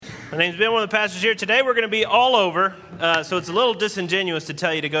My name's Ben, one of the pastors here. Today we're going to be all over, so it's a little disingenuous to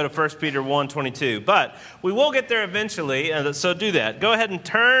tell you to go to 1 Peter 1:22, but we will get there eventually, so do that. Go ahead and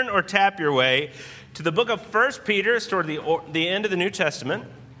turn or tap your way to the book of 1 Peter. It's toward the end of the New Testament.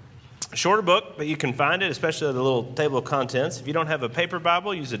 A shorter book, but you can find it, especially at the little table of contents. If you don't have a paper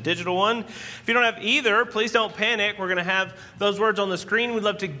Bible, use a digital one. If you don't have either, please don't panic. We're going to have those words on the screen. We'd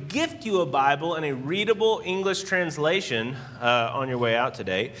love to gift you a Bible and a readable English translation on your way out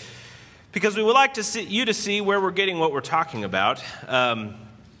today, because we would like to see where we're getting what we're talking about.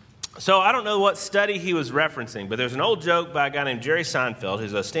 So I don't know what study he was referencing, but there's an old joke by a guy named Jerry Seinfeld,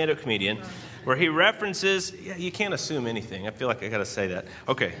 who's a stand-up comedian, where he references, you can't assume anything. I feel like I got to say that.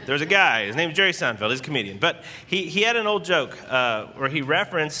 Okay, there's a guy, his name's Jerry Seinfeld, he's a comedian. But he had an old joke where he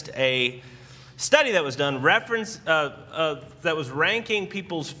referenced a study that was done, that was ranking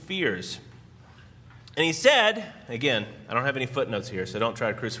people's fears. And he said, again, I don't have any footnotes here, so don't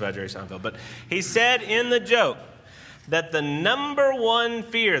try to crucify Jerry Seinfeld, but he said in the joke that the number one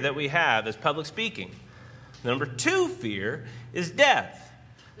fear that we have is public speaking. The number two fear is death.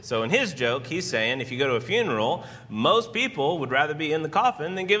 So in his joke, he's saying if you go to a funeral, most people would rather be in the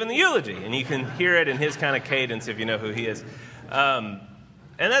coffin than giving the eulogy. And you can hear it in his kind of cadence if you know who he is. And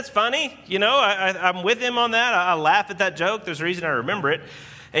that's funny. You know, I'm with him on that. I laugh at that joke. There's a reason I remember it.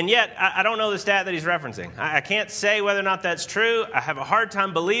 And yet, I don't know the stat that he's referencing. I can't say whether or not that's true. I have a hard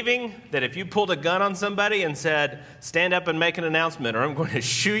time believing that if you pulled a gun on somebody and said, stand up and make an announcement, or I'm going to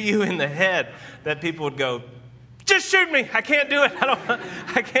shoot you in the head, that people would go, just shoot me. I can't do it.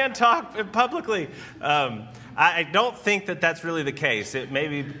 I can't talk publicly. I don't think that that's really the case. It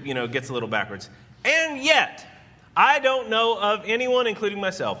maybe, gets a little backwards. And yet, I don't know of anyone, including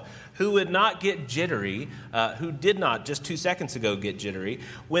myself, who would not get jittery, who did not just 2 seconds ago get jittery,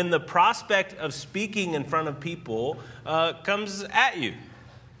 when the prospect of speaking in front of people comes at you.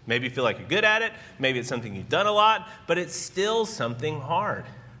 Maybe you feel like you're good at it. Maybe it's something you've done a lot, but it's still something hard.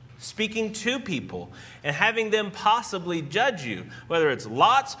 Speaking to people and having them possibly judge you, whether it's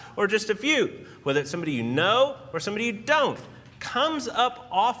lots or just a few, whether it's somebody you know or somebody you don't, comes up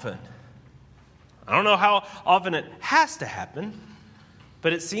often. I don't know how often it has to happen,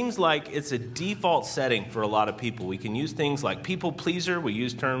 but it seems like it's a default setting for a lot of people. We can use things like people pleaser. We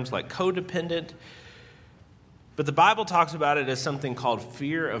use terms like codependent. But the Bible talks about it as something called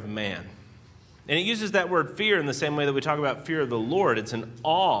fear of man. And it uses that word fear in the same way that we talk about fear of the Lord. It's an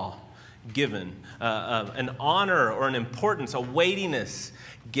awe given, an honor or an importance, a weightiness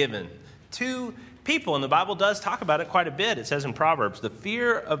given to people. And the Bible does talk about it quite a bit. It says in Proverbs, the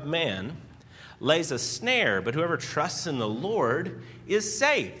fear of man lays a snare, but whoever trusts in the Lord is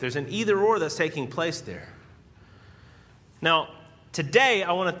safe. There's an either or that's taking place there. Now, today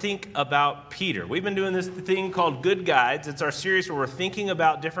I want to think about Peter. We've been doing this thing called Good Guides. It's our series where we're thinking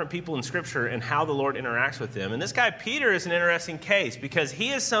about different people in Scripture and how the Lord interacts with them. And this guy Peter is an interesting case because he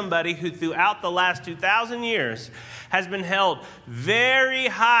is somebody who throughout the last 2,000 years has been held very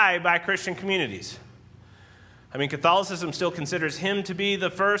high by Christian communities. I mean, Catholicism still considers him to be the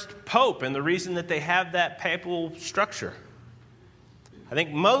first pope, and the reason that they have that papal structure. I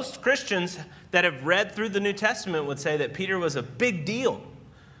think most Christians that have read through the New Testament would say that Peter was a big deal.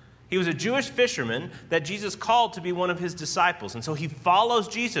 He was a Jewish fisherman that Jesus called to be one of his disciples. And so he follows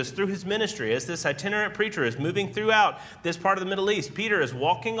Jesus through his ministry. As this itinerant preacher is moving throughout this part of the Middle East, Peter is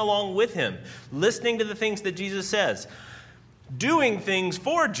walking along with him, listening to the things that Jesus says, doing things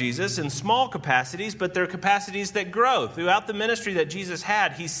for Jesus in small capacities, but they're capacities that grow. Throughout the ministry that Jesus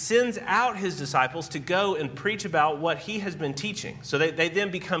had, he sends out his disciples to go and preach about what he has been teaching. So they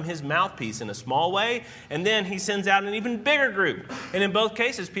then become his mouthpiece in a small way, and then he sends out an even bigger group. And in both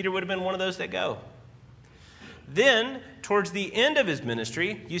cases, Peter would have been one of those that go. Then, towards the end of his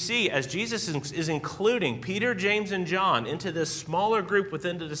ministry, you see, as Jesus is including Peter, James, and John into this smaller group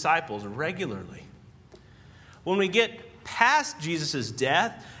within the disciples regularly. When we get past Jesus'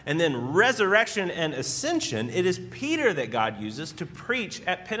 death and then resurrection and ascension, it is Peter that God uses to preach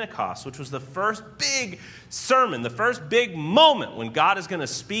at Pentecost, which was the first big sermon, the first big moment when God is going to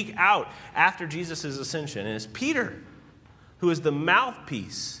speak out after Jesus' ascension. And it's Peter who is the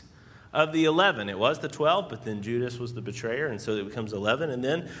mouthpiece of the 11. It was the 12, but then Judas was the betrayer, and so it becomes 11. And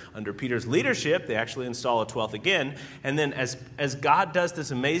then under Peter's leadership, they actually install a 12th again. And then as God does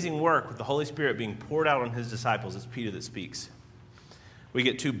this amazing work with the Holy Spirit being poured out on his disciples, it's Peter that speaks. We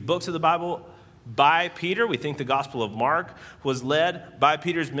get 2 books of the Bible by Peter. We think the Gospel of Mark was led by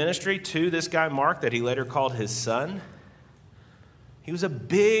Peter's ministry to this guy Mark that he later called his son. He was a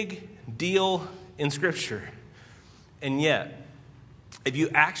big deal in Scripture. And yet, if you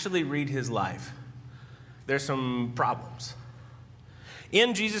actually read his life, there's some problems.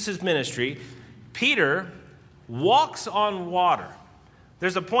 in Jesus' ministry, Peter walks on water.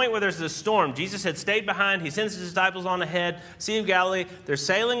 There's a point where there's this storm. Jesus had stayed behind. He sends his disciples on ahead, Sea of Galilee. They're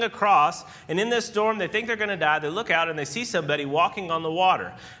sailing across, and in this storm, they think they're going to die. They look out, and they see somebody walking on the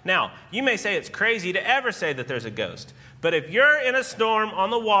water. Now, you may say it's crazy to ever say that there's a ghost, but if you're in a storm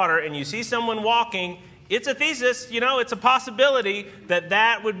on the water and you see someone walking, it's a thesis, it's a possibility that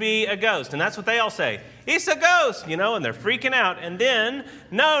that would be a ghost. And that's what they all say. It's a ghost, and they're freaking out. And then,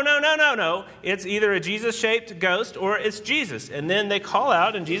 no. It's either a Jesus-shaped ghost or it's Jesus. And then they call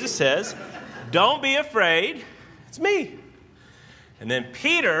out and Jesus says, don't be afraid, it's me. And then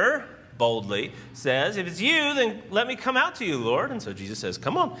Peter boldly says, if it's you, then let me come out to you, Lord. And so Jesus says,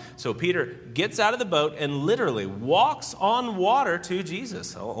 come on. So Peter gets out of the boat and literally walks on water to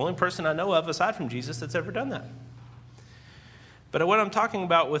Jesus. The only person I know of aside from Jesus that's ever done that. But what I'm talking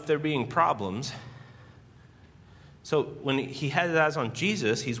about with there being problems, so when he has his eyes on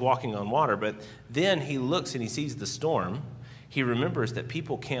Jesus, he's walking on water, but then he looks and he sees the storm. He remembers that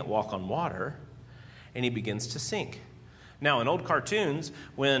people can't walk on water, and he begins to sink. Now, in old cartoons,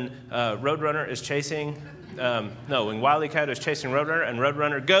 when Roadrunner is chasing, when Wile E. Coyote is chasing Roadrunner, and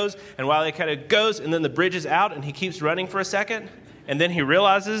Roadrunner goes, and Wile E. Coyote goes, and then the bridge is out, and he keeps running for a second, and then he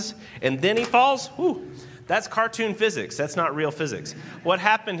realizes, and then he falls. That's cartoon physics. That's not real physics. What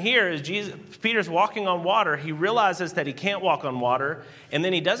happened here is Peter's walking on water. He realizes that he can't walk on water, and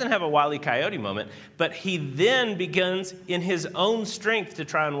then he doesn't have a Wile E. Coyote moment, but he then begins in his own strength to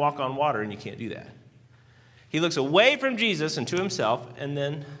try and walk on water, and you can't do that. He looks away from Jesus and to himself and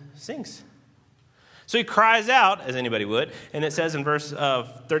then sinks. So he cries out, as anybody would, and it says in verse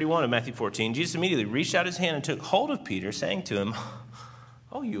 31 of Matthew 14, Jesus immediately reached out his hand and took hold of Peter, saying to him,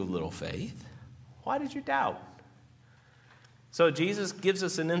 "Oh, you of little faith, why did you doubt?" So Jesus gives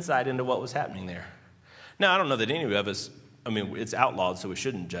us an insight into what was happening there. Now, I don't know that any of us, it's outlawed, so we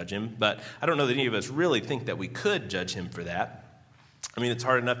shouldn't judge him, but I don't know that any of us really think that we could judge him for that. It's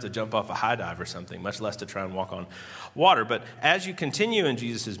hard enough to jump off a high dive or something, much less to try and walk on water. But as you continue in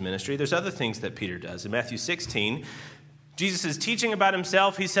Jesus' ministry, there's other things that Peter does. In Matthew 16, Jesus is teaching about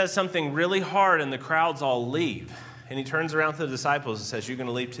himself. He says something really hard, and the crowds all leave. And he turns around to the disciples and says, "You're going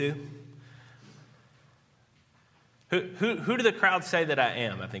to leave too?" Who do the crowd say that I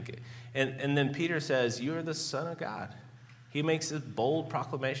am? I think. And then Peter says, "You are the Son of God." He makes this bold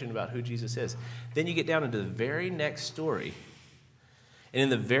proclamation about who Jesus is. Then you get down into the very next story. And in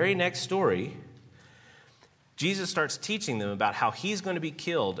the very next story, Jesus starts teaching them about how he's going to be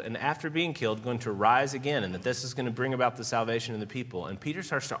killed, and after being killed, going to rise again, and that this is going to bring about the salvation of the people. And Peter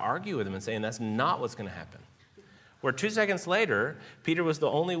starts to argue with him and saying that's not what's going to happen. Where 2 seconds later, Peter was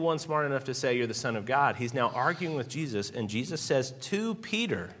the only one smart enough to say, "You're the Son of God." He's now arguing with Jesus, and Jesus says to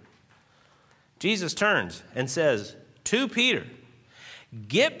Peter, Jesus turns and says to Peter,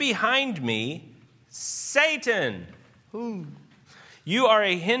 "Get behind me, Satan. You are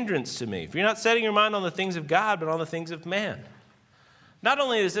a hindrance to me. For you're not setting your mind on the things of God, but on the things of man." Not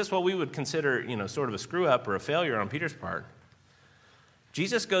only is this what we would consider, sort of a screw up or a failure on Peter's part,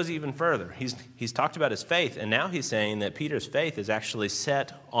 Jesus goes even further. He's talked about his faith, and now he's saying that Peter's faith is actually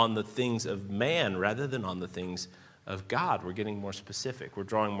set on the things of man rather than on the things of God. We're getting more specific. We're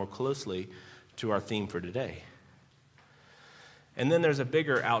drawing more closely to our theme for today. And then there's a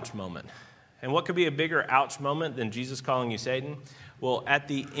bigger ouch moment. And what could be a bigger ouch moment than Jesus calling you Satan? Well, at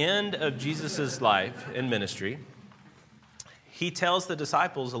the end of Jesus' life and ministry, he tells the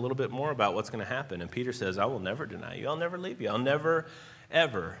disciples a little bit more about what's going to happen. And Peter says, "I will never deny you. I'll never leave you. I'll never,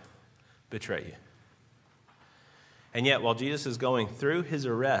 ever betray you." And yet, while Jesus is going through his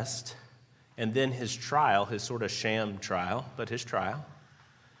arrest and then his trial, his sort of sham trial, but his trial,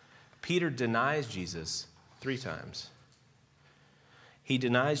 Peter denies Jesus 3 times. He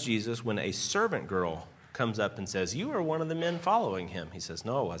denies Jesus when a servant girl comes up and says, "You are one of the men following him." He says,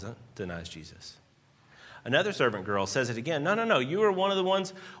 "No, I wasn't," denies Jesus. Another servant girl says it again. No, you were one of the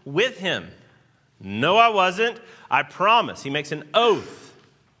ones with him." "No, I wasn't. I promise." He makes an oath.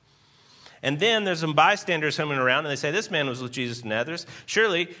 And then there's some bystanders coming around, and they say, "This man was with Jesus and others.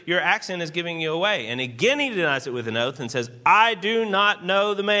 Surely your accent is giving you away." And again he denies it with an oath and says, "I do not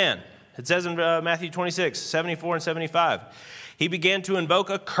know the man." It says in Matthew 26, 74 and 75. He began to invoke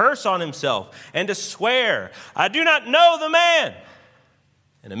a curse on himself and to swear, "I do not know the man."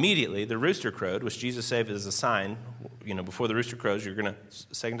 And immediately the rooster crowed, which Jesus saved as a sign. Before the rooster crows, you're going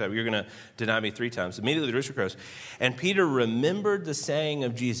to deny me 3 times. Immediately the rooster crows. And Peter remembered the saying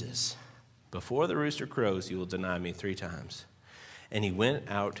of Jesus, "Before the rooster crows, you will deny me 3 times. And he went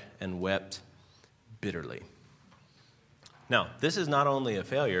out and wept bitterly. Now, this is not only a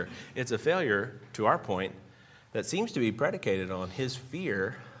failure, it's a failure, to our point, that seems to be predicated on his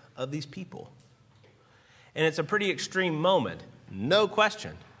fear of these people. And it's a pretty extreme moment, no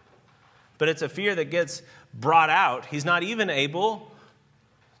question. But it's a fear that gets brought out. He's not even able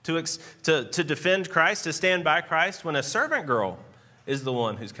to defend Christ, to stand by Christ, when a servant girl is the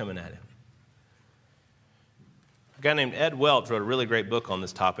one who's coming at him. A guy named Ed Welch wrote a really great book on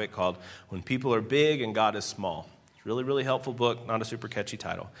this topic called When People Are Big and God is Small. It's a really, really helpful book, not a super catchy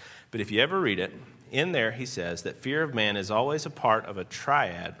title. But if you ever read it, in there he says that fear of man is always a part of a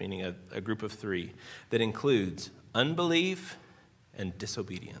triad, meaning a group of three, that includes unbelief and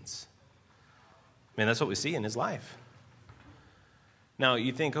disobedience. Man, that's what we see in his life. Now,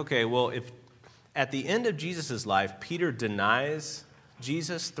 you think, okay, well, if at the end of Jesus' life, Peter denies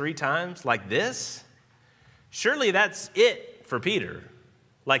Jesus 3 times like this, surely that's it for Peter.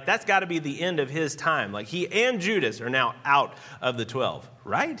 Like, that's got to be the end of his time. Like, he and Judas are now out of the 12,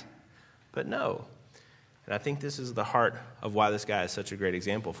 right? But no. And I think this is the heart of why this guy is such a great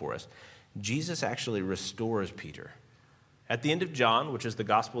example for us. Jesus actually restores Peter. At the end of John, which is the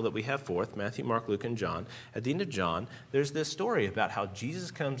gospel that we have forth, Matthew, Mark, Luke, and John, at the end of John, there's this story about how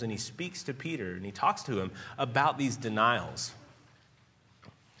Jesus comes and he speaks to Peter and he talks to him about these denials.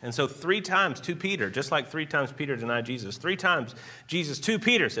 And so 3 times to Peter, just like 3 times Peter denied Jesus, 3 times Jesus to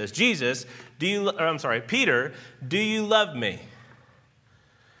Peter says, Peter, do you love me?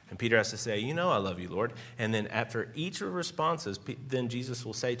 And Peter has to say, you know I love you, Lord. And then after each of the responses, then Jesus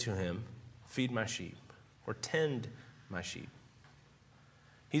will say to him, feed my sheep or tend my sheep.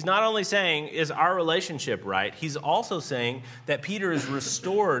 He's not only saying, is our relationship right? He's also saying that Peter is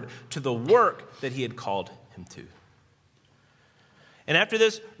restored to the work that he had called him to. And after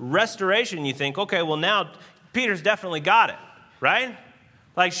this restoration, you think, okay, well now Peter's definitely got it, right?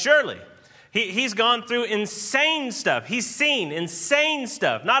 Like surely. He's gone through insane stuff. He's seen insane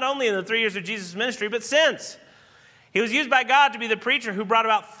stuff, not only in the 3 years of Jesus' ministry, but since. He was used by God to be the preacher who brought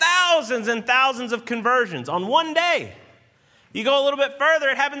about thousands and thousands of conversions on one day. You go a little bit further,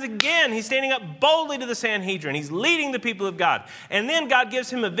 it happens again. He's standing up boldly to the Sanhedrin. He's leading the people of God. And then God gives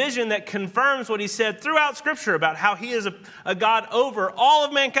him a vision that confirms what he said throughout Scripture about how he is a God over all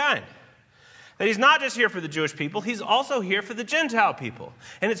of mankind. That he's not just here for the Jewish people, he's also here for the Gentile people.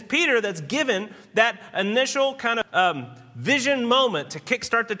 And it's Peter that's given that initial kind of vision moment to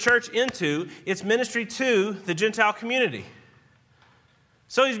kickstart the church into its ministry to the Gentile community.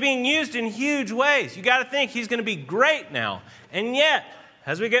 So he's being used in huge ways. You got to think he's going to be great now. And yet,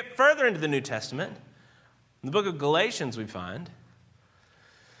 as we get further into the New Testament, in the book of Galatians we find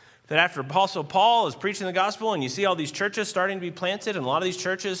that after Apostle Paul is preaching the gospel and you see all these churches starting to be planted, and a lot of these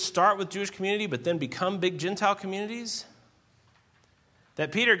churches start with Jewish community but then become big Gentile communities,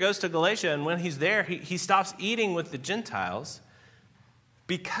 that Peter goes to Galatia, and when he's there, he stops eating with the Gentiles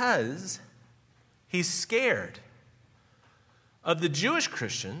because he's scared of the Jewish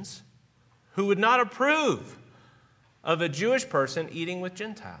Christians who would not approve of a Jewish person eating with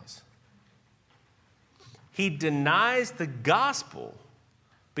Gentiles. He denies the gospel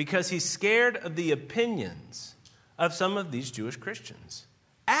because he's scared of the opinions of some of these Jewish Christians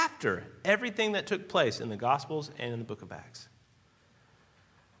after everything that took place in the Gospels and in the book of Acts.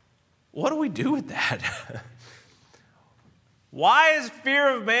 What do we do with that? Why is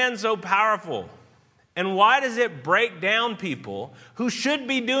fear of man so powerful? And why does it break down people who should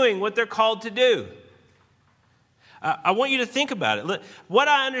be doing what they're called to do? I want you to think about it. Look, what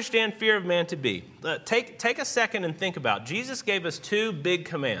I understand fear of man to be. Take a second and think about it. Jesus gave us 2 big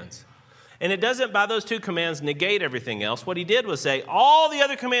commands. And it doesn't, by those 2 commands, negate everything else. What he did was say, all the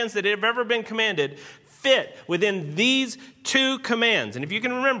other commands that have ever been commanded fit within these 2 commands. And if you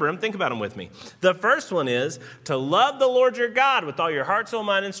can remember them, think about them with me. The first one is to love the Lord your God with all your heart, soul,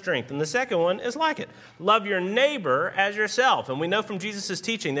 mind, and strength. And the second one is like it. Love your neighbor as yourself. And we know from Jesus'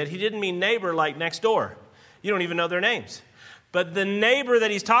 teaching that he didn't mean neighbor like next door. You don't even know their names. But the neighbor that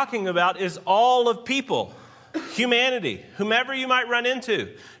he's talking about is all of people, humanity, whomever you might run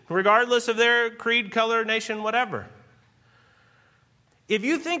into, regardless of their creed, color, nation, whatever. If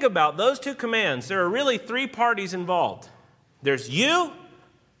you think about those 2 commands, there are really 3 parties involved. There's you,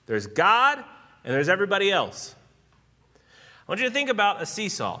 there's God, and there's everybody else. I want you to think about a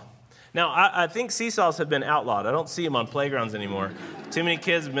seesaw. Now, I think seesaws have been outlawed. I don't see them on playgrounds anymore. Too many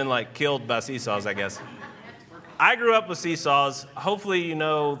kids have been killed by seesaws, I guess. I grew up with seesaws. Hopefully you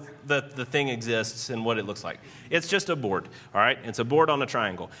know that the thing exists and what it looks like. It's just a board, all right? It's a board on a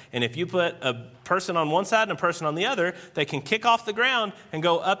triangle. And if you put a person on one side and a person on the other, they can kick off the ground and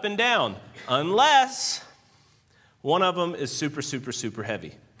go up and down, unless one of them is super, super, super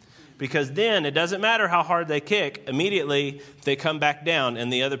heavy. because then it doesn't matter how hard they kick, immediately they come back down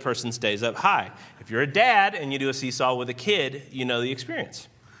and the other person stays up high. If you're a dad and you do a seesaw with a kid, you know the experience.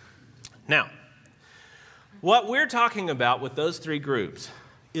 Now, what we're talking about with those three groups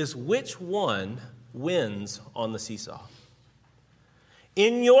is which one wins on the seesaw.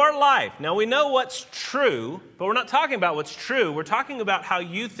 In your life, now we know what's true, but we're not talking about what's true. We're talking about how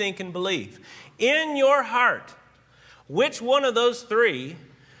you think and believe. In your heart, which one of those three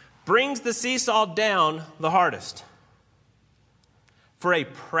brings the seesaw down the hardest? For a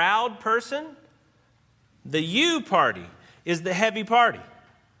proud person, the you party is the heavy party.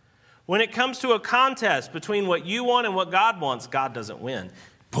 When it comes to a contest between what you want and what God wants, God doesn't win.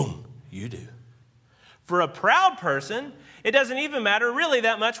 Boom, you do. For a proud person, it doesn't even matter really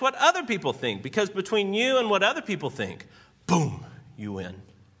that much what other people think, because between you and what other people think, boom, you win.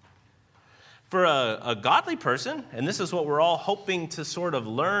 For a godly person, and this is what we're all hoping to sort of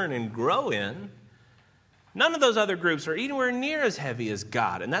learn and grow in, none of those other groups are anywhere near as heavy as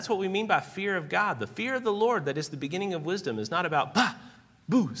God. And that's what we mean by fear of God. The fear of the Lord that is the beginning of wisdom is not about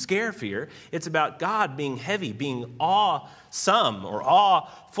boo, scare fear. It's about God being heavy, being awesome or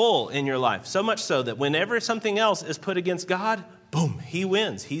awful in your life. So much so that whenever something else is put against God, boom, he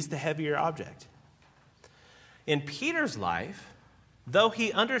wins. He's the heavier object. In Peter's life, though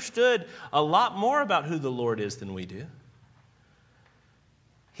he understood a lot more about who the Lord is than we do,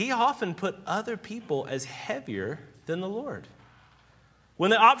 he often put other people as heavier than the Lord. When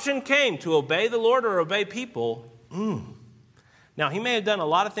the option came to obey the Lord or obey people, Now, he may have done a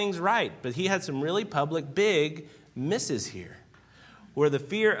lot of things right, but he had some really public, big misses here, where the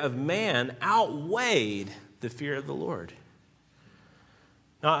fear of man outweighed the fear of the Lord.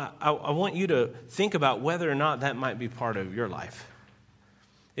 Now, I want you to think about whether or not that might be part of your life.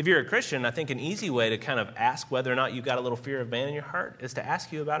 If you're a Christian, I think an easy way to kind of ask whether or not you've got a little fear of man in your heart is to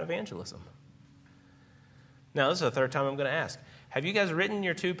ask you about evangelism. Now, this is the third time I'm going to ask. Have you guys written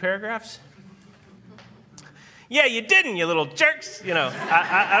your 2 paragraphs? Yeah, you didn't, you little jerks. You know,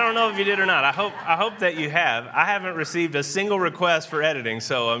 I don't know if you did or not. I hope that you have. I haven't received a single request for editing.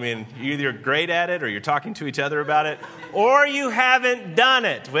 So, I mean, you're either great at it or you're talking to each other about it, or you haven't done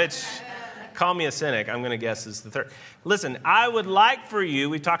it, which, call me a cynic, I'm going to guess is the third. Listen, I would like for you,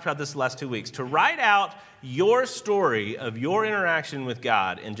 we've talked about this the last 2 weeks, to write out your story of your interaction with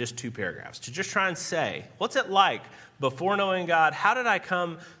God in just 2 paragraphs. To just try and say, what's it like before knowing God? How did I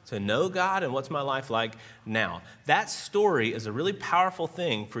come to know God, and what's my life like now? That story is a really powerful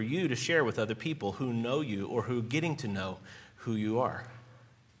thing for you to share with other people who know you or who are getting to know who you are.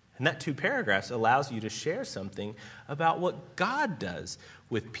 And that 2 paragraphs allows you to share something about what God does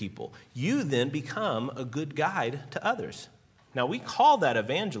with people. You then become a good guide to others. Now, we call that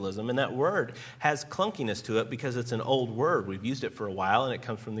evangelism, and that word has clunkiness to it because it's an old word. We've used it for a while, and it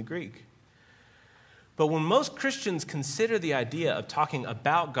comes from the Greek. But when most Christians consider the idea of talking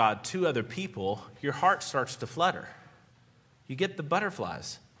about God to other people, your heart starts to flutter. You get the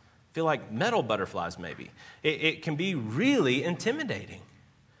butterflies. Feel like metal butterflies, maybe. It can be really intimidating.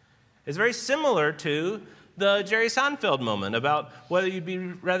 It's very similar to the Jerry Seinfeld moment about whether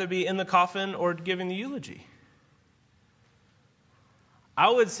you'd rather be in the coffin or giving the eulogy. I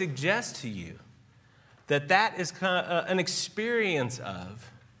would suggest to you that that is kind of an experience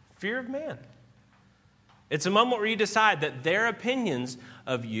of fear of man. It's a moment where you decide that their opinions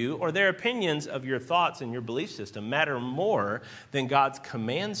of you or their opinions of your thoughts and your belief system matter more than God's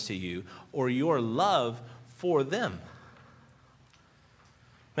commands to you or your love for them.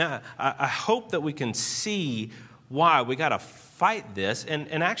 Now, I hope that we can see why we got to fight this.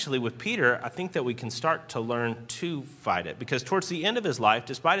 And actually with Peter, I think that we can start to learn to fight it. Because towards the end of his life,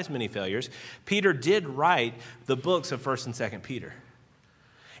 despite his many failures, Peter did write the books of 1st and 2nd Peter.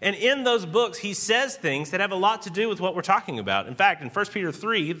 And in those books, he says things that have a lot to do with what we're talking about. In fact, in 1 Peter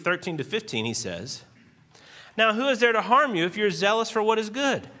 3, 13 to 15, he says, "Now who is there to harm you if you're zealous for what is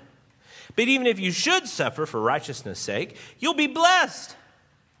good? But even if you should suffer for righteousness' sake, you'll be blessed.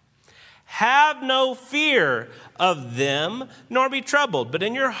 Have no fear of them, nor be troubled, but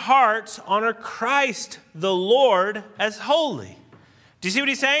in your hearts honor Christ the Lord as holy." Do you see what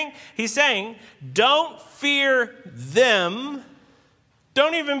he's saying? He's saying, don't fear them.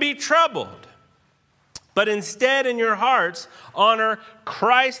 Don't even be troubled. But instead, in your hearts, honor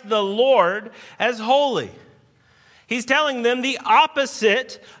Christ the Lord as holy. He's telling them the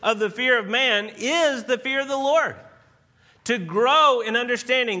opposite of the fear of man is the fear of the Lord. To grow in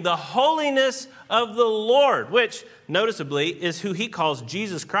understanding the holiness of the Lord, which noticeably is who he calls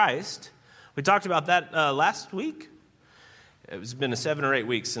Jesus Christ. We talked about that last week. It's been 7 or 8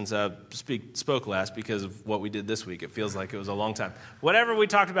 weeks since I spoke last because of what we did this week. It feels like it was a long time. Whatever we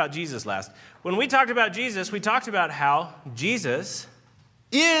talked about Jesus last. When we talked about Jesus, we talked about how Jesus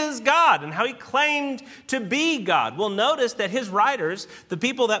is God and how he claimed to be God. Well, notice that his writers, the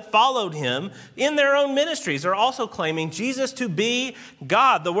people that followed him in their own ministries, are also claiming Jesus to be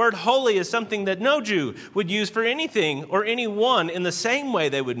God. The word holy is something that no Jew would use for anything or anyone in the same way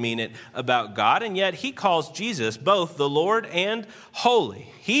they would mean it about God, and yet he calls Jesus both the Lord and holy.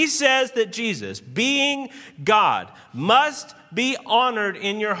 He says that Jesus, being God, must be honored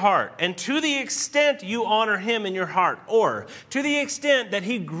in your heart. And to the extent you honor him in your heart, or to the extent that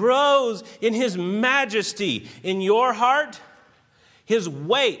he grows in his majesty in your heart, his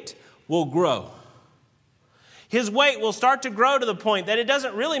weight will grow. His weight will start to grow to the point that it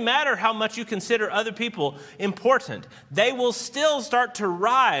doesn't really matter how much you consider other people important. They will still start to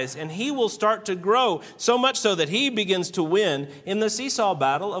rise, and he will start to grow, so much so that he begins to win in the seesaw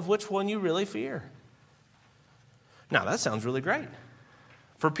battle of which one you really fear. Now, that sounds really great.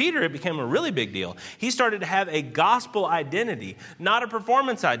 For Peter, it became a really big deal. He started to have a gospel identity, not a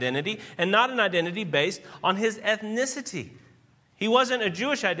performance identity, and not an identity based on his ethnicity. He wasn't a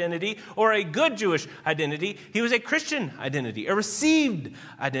Jewish identity or a good Jewish identity. He was a Christian identity, a received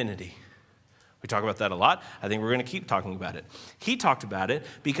identity. We talk about that a lot. I think we're going to keep talking about it. He talked about it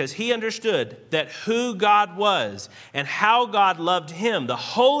because he understood that who God was and how God loved him, the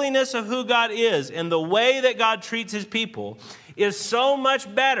holiness of who God is, and the way that God treats his people is so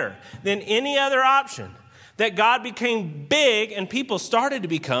much better than any other option that God became big and people started to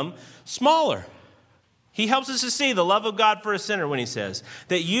become smaller. He helps us to see the love of God for a sinner when he says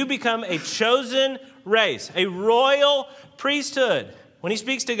that you become a chosen race, a royal priesthood. When he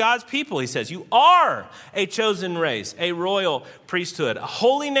speaks to God's people, he says, you are a chosen race, a royal priesthood, a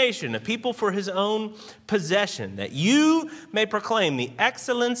holy nation, a people for his own possession, that you may proclaim the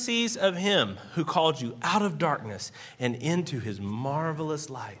excellencies of him who called you out of darkness and into his marvelous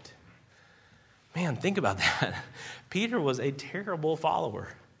light. Man, think about that. Peter was a terrible follower.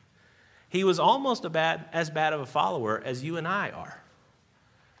 He was almost as bad of a follower as you and I are.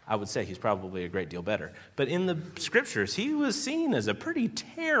 I would say he's probably a great deal better. But in the scriptures, he was seen as a pretty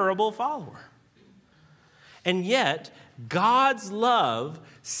terrible follower. And yet, God's love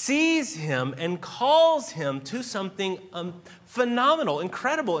sees him and calls him to something phenomenal,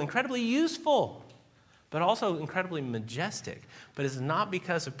 incredible, incredibly useful, but also incredibly majestic. But it's not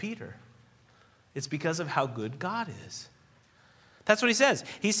because of Peter. It's because of how good God is. That's what he says.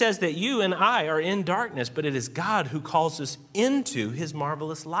 He says that you and I are in darkness, but it is God who calls us into his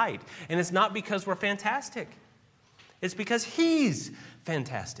marvelous light. And it's not because we're fantastic. It's because he's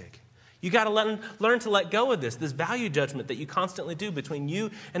fantastic. You got to learn to let go of this value judgment that you constantly do between you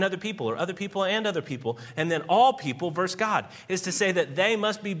and other people, or other people and other people, and then all people versus God, is to say that they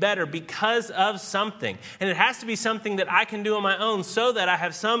must be better because of something. And it has to be something that I can do on my own so that I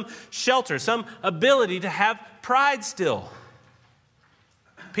have some shelter, some ability to have pride still.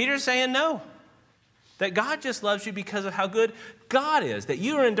 Peter's saying no, that God just loves you because of how good God is, that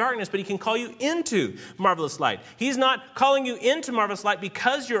you are in darkness, but he can call you into marvelous light. He's not calling you into marvelous light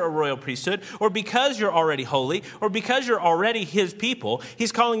because you're a royal priesthood, or because you're already holy, or because you're already his people.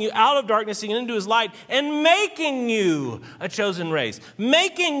 He's calling you out of darkness and into his light and making you a chosen race,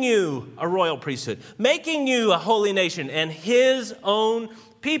 making you a royal priesthood, making you a holy nation and his own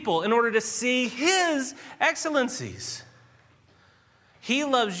people in order to see his excellencies. He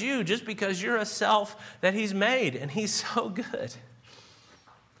loves you just because you're a self that he's made, and he's so good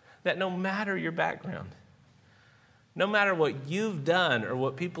that no matter your background, no matter what you've done or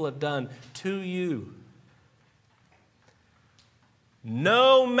what people have done to you,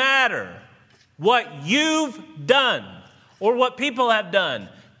 no matter what you've done or what people have done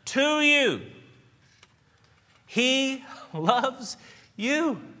to you, he loves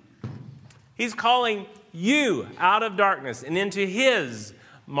you. He's calling you out of darkness and into his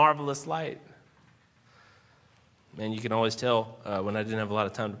marvelous light. And you can always tell when I didn't have a lot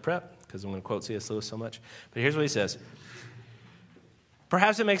of time to prep, because I'm going to quote C.S. Lewis so much. But here's what he says.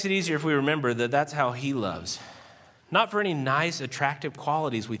 Perhaps it makes it easier if we remember that that's how he loves. Not for any nice, attractive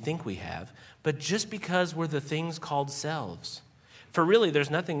qualities we think we have, but just because we're the things called selves. For really, there's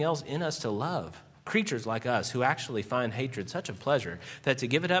nothing else in us to love. Creatures like us who actually find hatred such a pleasure that to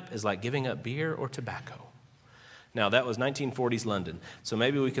give it up is like giving up beer or tobacco. Now, that was 1940s London, so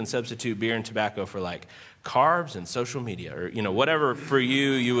maybe we can substitute beer and tobacco for like carbs and social media, or whatever for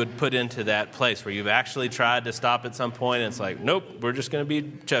you would put into that place where you've actually tried to stop at some point and it's like, nope, we're just going to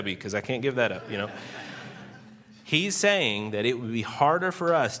be chubby because I can't give that up, He's saying that it would be harder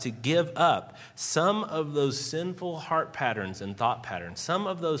for us to give up some of those sinful heart patterns and thought patterns, some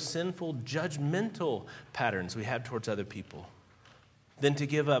of those sinful judgmental patterns we have towards other people, than to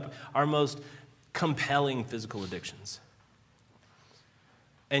give up our most compelling physical addictions.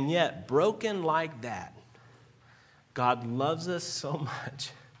 And yet, broken like that, God loves us so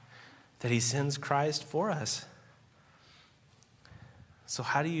much that he sends Christ for us. So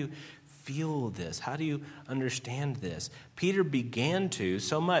how do you feel this? How do you understand this? Peter began to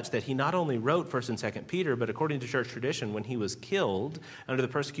so much that he not only wrote 1st and 2nd Peter, but according to church tradition, when he was killed under the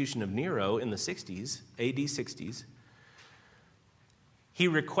persecution of Nero in the 60s, AD 60s, he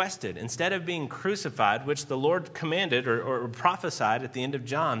requested, instead of being crucified, which the Lord commanded or prophesied at the end of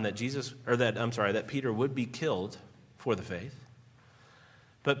John that Peter would be killed for the faith.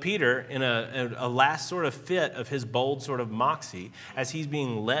 But Peter, in a last sort of fit of his bold sort of moxie, as he's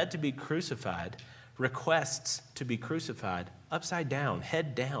being led to be crucified, requests to be crucified upside down,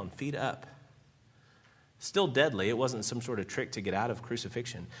 head down, feet up. Still deadly. It wasn't some sort of trick to get out of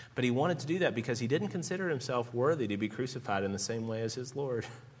crucifixion. But he wanted to do that because he didn't consider himself worthy to be crucified in the same way as his Lord.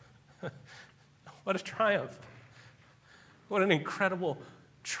 What a triumph. What an incredible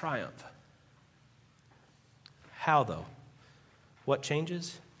triumph. How, though? What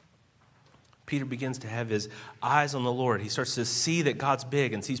changes? Peter begins to have his eyes on the Lord. He starts to see that God's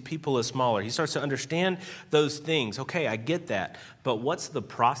big and sees people as smaller. He starts to understand those things. Okay, I get that. But what's the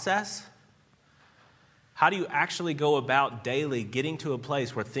process? How do you actually go about daily getting to a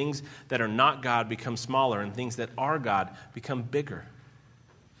place where things that are not God become smaller and things that are God become bigger?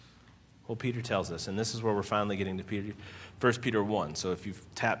 Well, Peter tells us, and this is where we're finally getting to 1 Peter 1. So if you've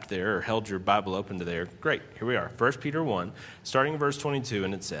tapped there or held your Bible open to there, great, here we are. 1 Peter 1, starting in verse 22,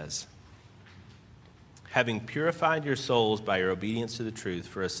 and it says, having purified your souls by your obedience to the truth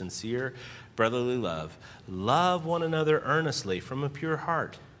for a sincere brotherly love, love one another earnestly from a pure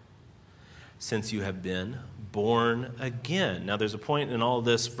heart, since you have been born again. Now, there's a point in all of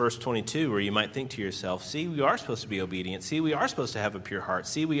this, verse 22, where you might think to yourself, see, we are supposed to be obedient. See, we are supposed to have a pure heart.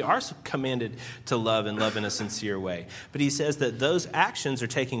 See, we are commanded to love and love in a sincere way. But he says that those actions are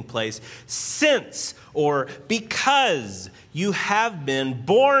taking place since or because you have been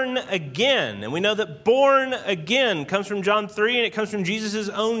born again. And we know that born again comes from John 3, and it comes from Jesus'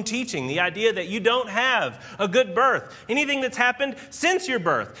 own teaching. The idea that you don't have a good birth. Anything that's happened since your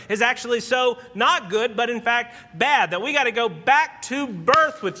birth is actually so not good, but in fact bad. That we got to go back to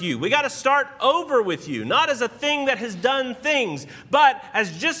birth with you. We got to start over with you. Not as a thing that has done things, but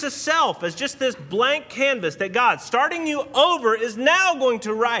as just a self, as just this blank canvas that God, starting you over, is now going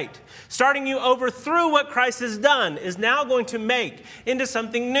to write. Starting you over through what Christ has done is now going to make into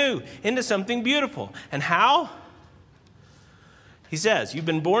something new, into something beautiful. And how? He says, you've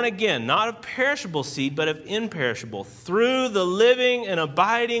been born again, not of perishable seed, but of imperishable, through the living and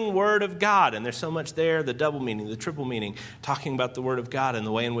abiding Word of God. And there's so much there, the double meaning, the triple meaning, talking about the Word of God and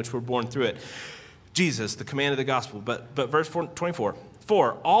the way in which we're born through it. Jesus, the command of the gospel. But verse 24,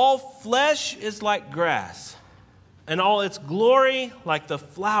 for all flesh is like grass, and all its glory like the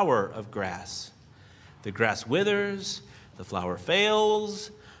flower of grass. The grass withers, the flower fails,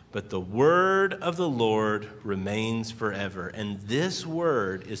 but the word of the Lord remains forever. And this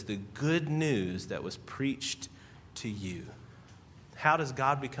word is the good news that was preached to you. How does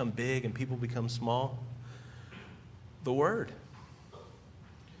God become big and people become small? The word.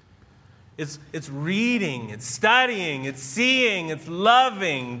 It's reading, it's studying, it's seeing, it's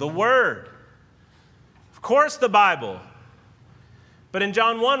loving the word. Of course, the Bible. But in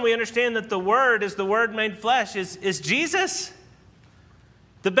John 1, we understand that the Word is the Word made flesh, is Jesus.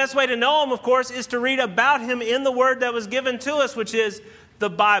 The best way to know Him, of course, is to read about Him in the Word that was given to us, which is the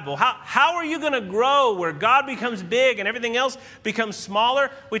Bible. How are you going to grow where God becomes big and everything else becomes smaller?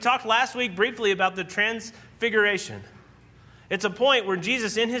 We talked last week briefly about the transfiguration. It's a point where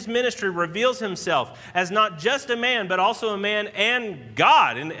Jesus in his ministry reveals himself as not just a man, but also a man and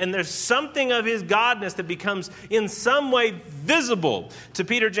God. And there's something of his godness that becomes in some way visible to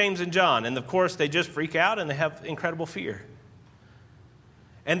Peter, James, and John. And of course, they just freak out and they have incredible fear.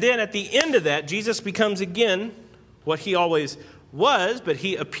 And then at the end of that, Jesus becomes again what he always was, but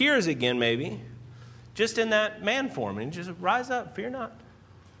he appears again maybe, just in that man form. And just rise up, fear not.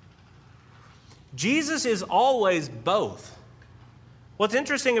 Jesus is always both. What's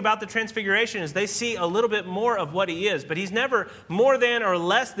interesting about the transfiguration is they see a little bit more of what he is, but he's never more than or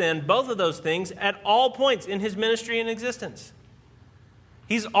less than both of those things at all points in his ministry and existence.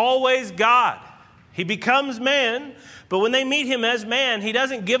 He's always God. He becomes man, but when they meet him as man, he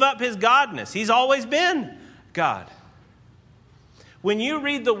doesn't give up his godness. He's always been God. When you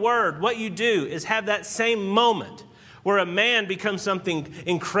read the Word, what you do is have that same moment where a man becomes something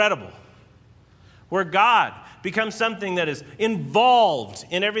incredible, where God becomes something that is involved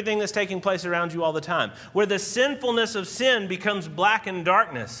in everything that's taking place around you all the time, where the sinfulness of sin becomes black and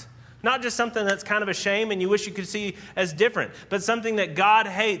darkness. Not just something that's kind of a shame and you wish you could see as different, but something that God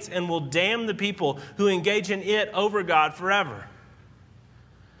hates and will damn the people who engage in it over God forever.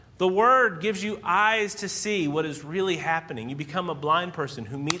 The Word gives you eyes to see what is really happening. You become a blind person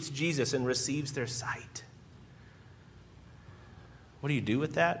who meets Jesus and receives their sight. What do you do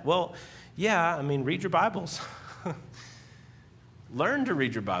with that? Well, read your Bibles. Learn to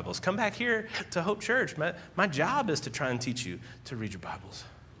read your Bibles. Come back here to Hope Church. My job is to try and teach you to read your Bibles.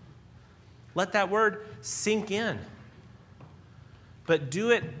 Let that Word sink in. But do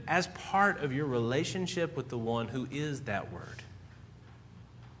it as part of your relationship with the one who is that Word.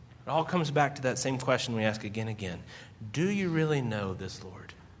 It all comes back to that same question we ask again and again. Do you really know this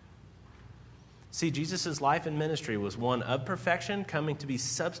Lord? See, Jesus' life and ministry was one of perfection coming to be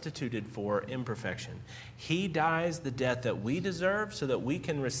substituted for imperfection. He dies the death that we deserve so that we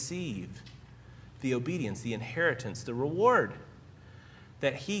can receive the obedience, the inheritance, the reward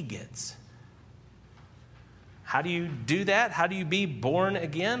that He gets. How do you do that? How do you be born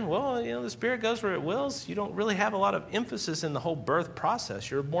again? Well, the Spirit goes where it wills. You don't really have a lot of emphasis in the whole birth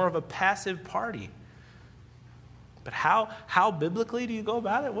process. You're more of a passive party. But how biblically do you go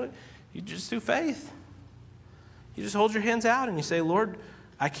about it? You just do faith. You just hold your hands out and you say, Lord,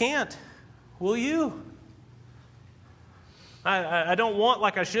 I can't. Will you? I don't want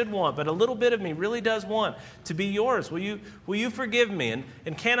like I should want, but a little bit of me really does want to be yours. Will you forgive me?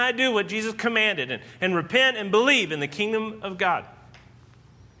 And can I do what Jesus commanded and repent and believe in the kingdom of God?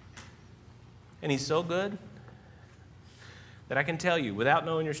 And He's so good that I can tell you, without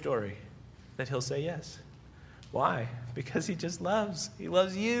knowing your story, that He'll say yes. Why? Because He just loves. He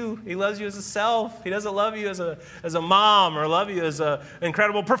loves you. He loves you as a self. He doesn't love you as a mom or love you as an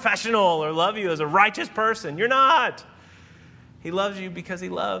incredible professional or love you as a righteous person. You're not. He loves you because He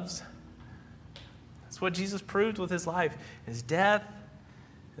loves. That's what Jesus proved with His life, His death,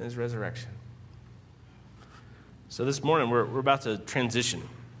 and His resurrection. So this morning, we're about to transition.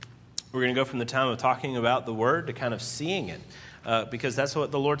 We're going to go from the time of talking about the Word to kind of seeing it, because that's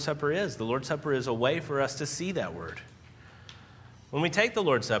what the Lord's Supper is. The Lord's Supper is a way for us to see that Word. When we take the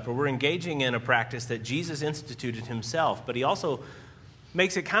Lord's Supper, we're engaging in a practice that Jesus instituted Himself, but He also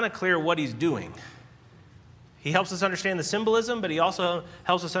makes it kind of clear what He's doing. He helps us understand the symbolism, but He also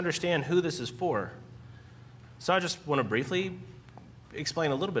helps us understand who this is for. So I just want to briefly explain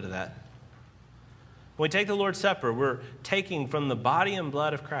a little bit of that. When we take the Lord's Supper, we're taking from the body and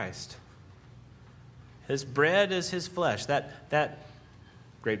blood of Christ. His bread is His flesh. That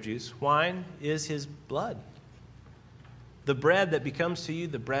grape juice, wine, is His blood. The bread that becomes to you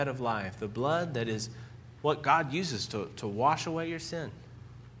the bread of life. The blood that is what God uses to wash away your sin.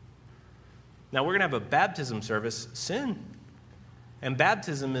 Now, we're going to have a baptism service soon. And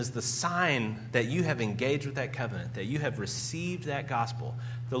baptism is the sign that you have engaged with that covenant, that you have received that gospel.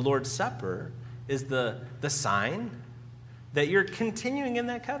 The Lord's Supper is the sign that you're continuing in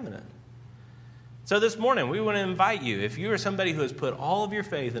that covenant. So this morning, we want to invite you, if you are somebody who has put all of your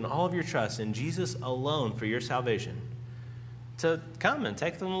faith and all of your trust in Jesus alone for your salvation, to come and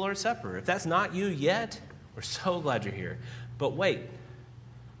take the Lord's Supper. If that's not you yet, we're so glad you're here. But wait.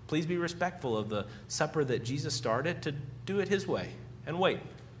 Please be respectful of the supper that Jesus started to do it His way. And wait.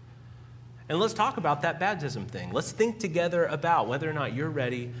 And let's talk about that baptism thing. Let's think together about whether or not you're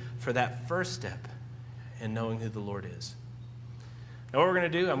ready for that first step in knowing who the Lord is. Now what we're going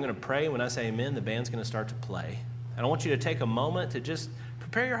to do, I'm going to pray. When I say amen, the band's going to start to play. And I want you to take a moment to just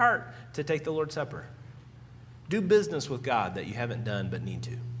prepare your heart to take the Lord's Supper. Do business with God that you haven't done but need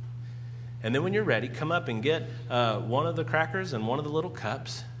to. And then when you're ready, come up and get one of the crackers and one of the little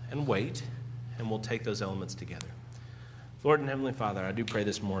cups and wait, and we'll take those elements together. Lord and Heavenly Father, I do pray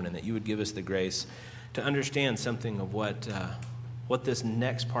this morning that you would give us the grace to understand something of what this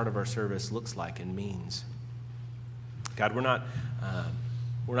next part of our service looks like and means. God, we're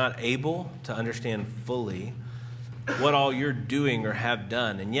not able to understand fully what all you're doing or have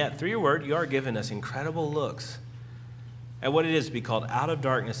done, and yet through your word, you are giving us incredible looks at what it is to be called out of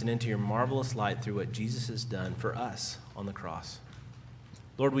darkness and into your marvelous light through what Jesus has done for us on the cross.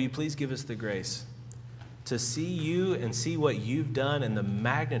 Lord, will you please give us the grace to see you and see what you've done and the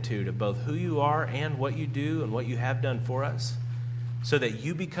magnitude of both who you are and what you do and what you have done for us, so that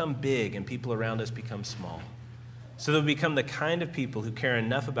you become big and people around us become small. So that we become the kind of people who care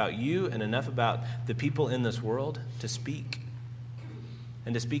enough about you and enough about the people in this world to speak.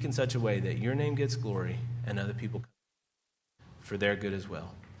 And to speak in such a way that your name gets glory and other people come. for their good as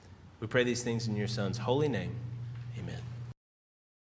well. We pray these things in your Son's holy name. Amen.